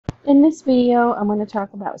In this video, I'm going to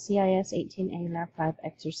talk about CIS18A Lab 5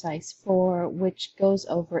 Exercise 4, which goes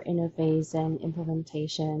over interface and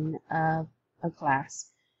implementation of a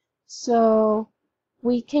class. So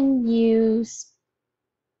we can use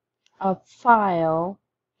a file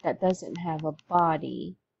that doesn't have a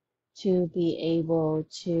body to be able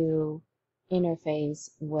to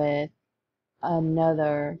interface with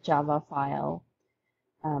another Java file.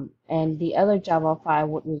 And the other Java file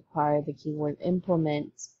would require the keyword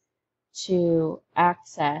implement to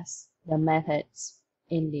access the methods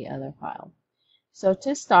in the other file. So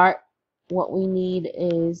to start, what we need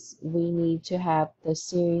is we need to have the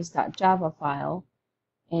series.java file.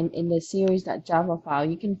 And in the series.java file,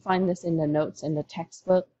 you can find this in the notes in the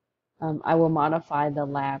textbook. I will modify the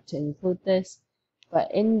lab to include this.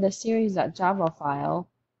 But in the series.java file,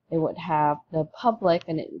 it would have the public,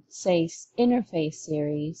 and it says interface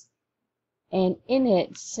series. And in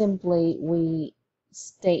it, simply we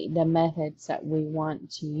state the methods that we want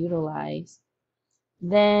to utilize.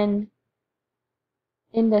 Then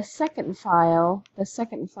in the second file,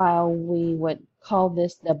 we would call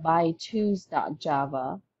this the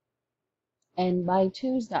by2s.java. And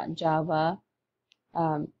by2s.java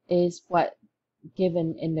is what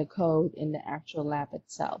given in the code in the actual lab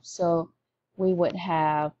itself. So we would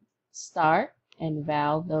have start and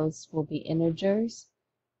val, those will be integers.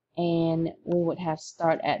 And we would have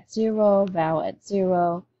start at 0, val at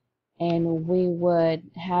 0, and we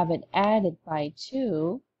would have it added by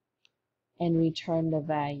 2 and return the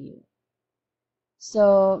value.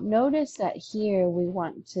 So notice that here we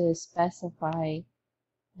want to specify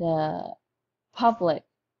the public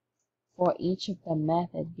for each of the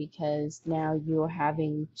method, because now you're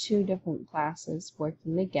having two different classes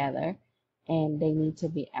working together and they need to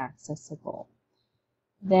be accessible.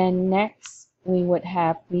 Then next we would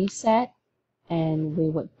have reset, and we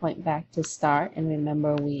would point back to start, and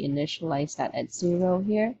remember we initialize that at 0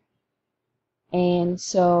 here. And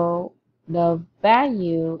so the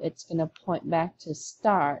value, it's going to point back to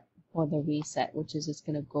start for the reset, which is it's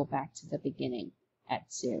going to go back to the beginning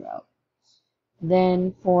at 0.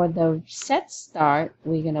 Then for the set start,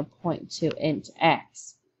 we're going to point to int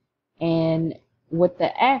x. And with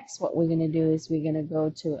the x, what we're going to do is we're going to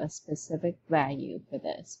go to a specific value for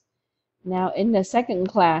this. Now in the second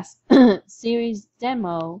class, series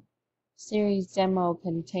demo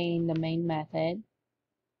contain the main method,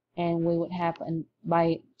 and we would have a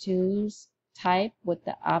by2s type with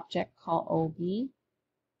the object called OB,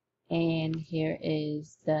 and here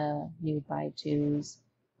is the new by2s,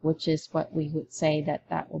 which is what we would say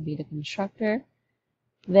that will be the constructor.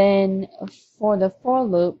 Then for the for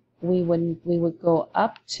loop, we would go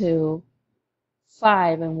up to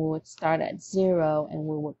 5, and we would start at 0, and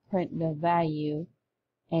we would print the value,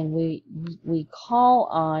 and we call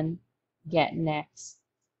on get next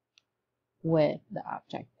with the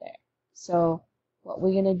object there. So what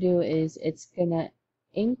we're going to do is it's going to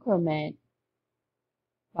increment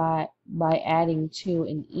by adding 2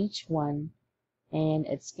 in each one, and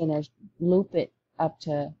it's going to loop it up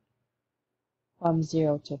to from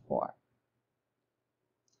 0 to 4.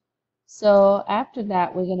 So after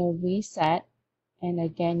that, we're going to reset. And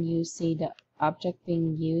again, you see the object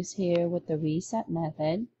being used here with the reset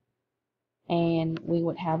method. And we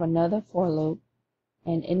would have another for loop.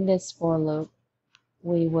 And in this for loop,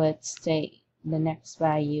 we would state the next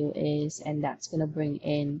value is, and that's going to bring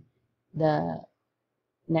in the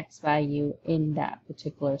next value in that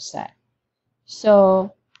particular set.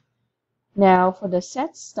 So now for the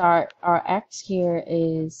set start, our x here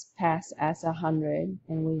is passed as 100,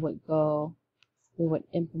 and we would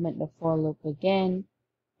implement the for loop again,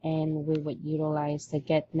 and we would utilize the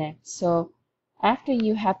get next. So after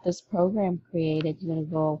you have this program created, you're going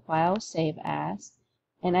to go file, save as,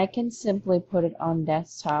 and I can simply put it on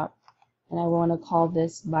desktop, and I want to call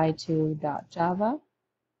this by2.java.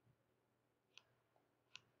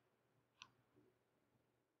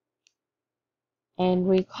 And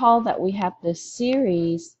recall that we have the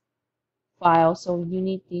series file, so you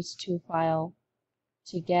need these two files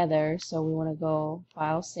together. So we want to go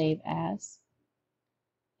file, save as,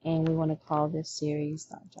 and we want to call this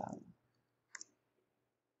series.java.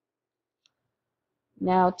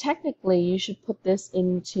 Now technically you should put this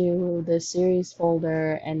into the series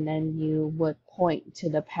folder, and then you would point to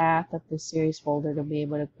the path of the series folder to be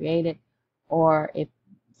able to create it. Or if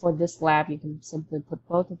for this lab, you can simply put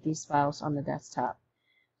both of these files on the desktop.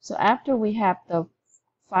 So after we have the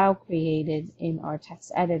file created in our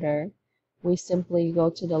text editor, we simply go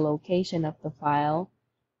to the location of the file,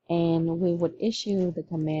 and we would issue the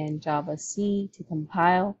command javac to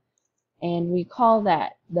compile. And recall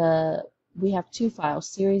that the we have two files,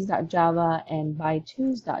 series.java and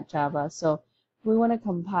by2s.java. So we want to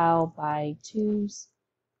compile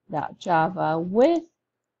by2s.java with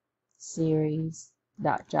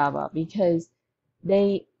series.java because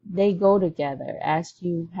they go together as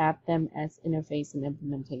you have them as interface and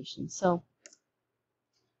implementation. So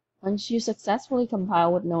once you successfully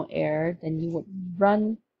compile with no error, then you would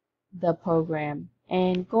run the program.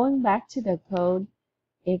 And going back to the code,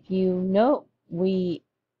 if you note,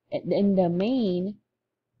 in the main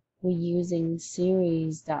we're using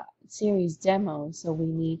series demo, so we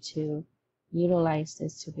need to utilize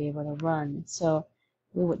this to be able to run. So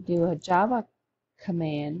we would do a Java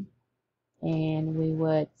command and we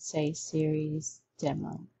would say series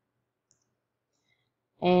demo.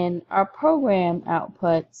 And our program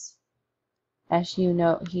outputs, as you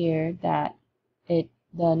note here, that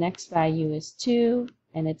the next value is 2,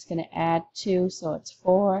 and it's going to add 2, so it's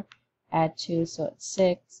 4, add 2, so it's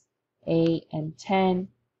 6, 8, and 10,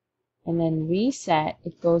 and then reset,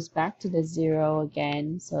 it goes back to the 0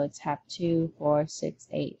 again, so it's have 2, 4, 6,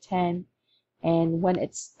 8, 10, and when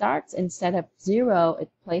it starts, instead of 0,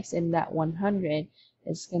 it places in that 100,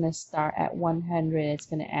 it's going to start at 100, it's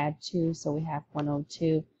going to add 2, so we have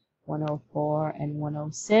 102, 104, and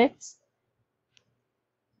 106,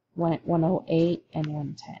 108, and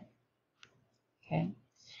 110. Okay,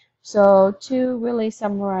 so to really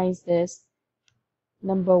summarize this,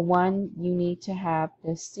 number one, you need to have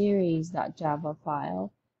the series.java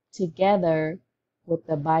file together with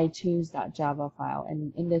the by2s.java file.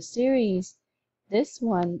 And in the series, this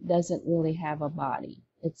one doesn't really have a body.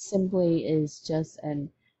 It simply is just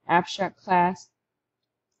an abstract class,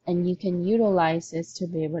 and you can utilize this to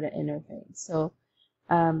be able to interface. So,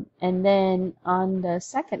 and then on the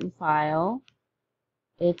second file,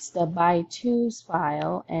 it's the by2s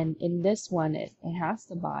file, and in this one, it has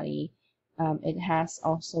the body. It has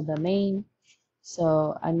also the main.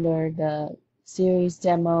 So under the series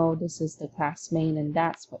demo, this is the class main, and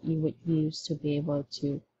that's what you would use to be able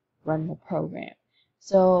to run the program.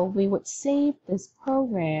 So we would save this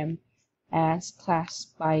program as class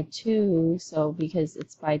by2, so because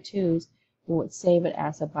it's by2s, we would save it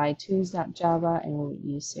as a by2s.java, and we would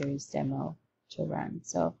use series demo to run.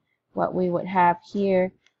 So what we would have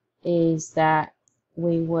here is that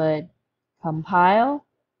we would compile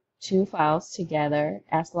two files together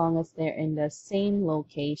as long as they're in the same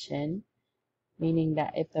location, meaning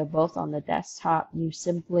that if they're both on the desktop, you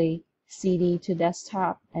simply cd to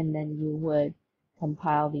desktop, and then you would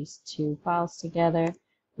compile these two files together.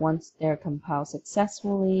 Once they're compiled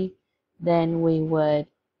successfully, then we would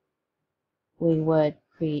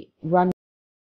run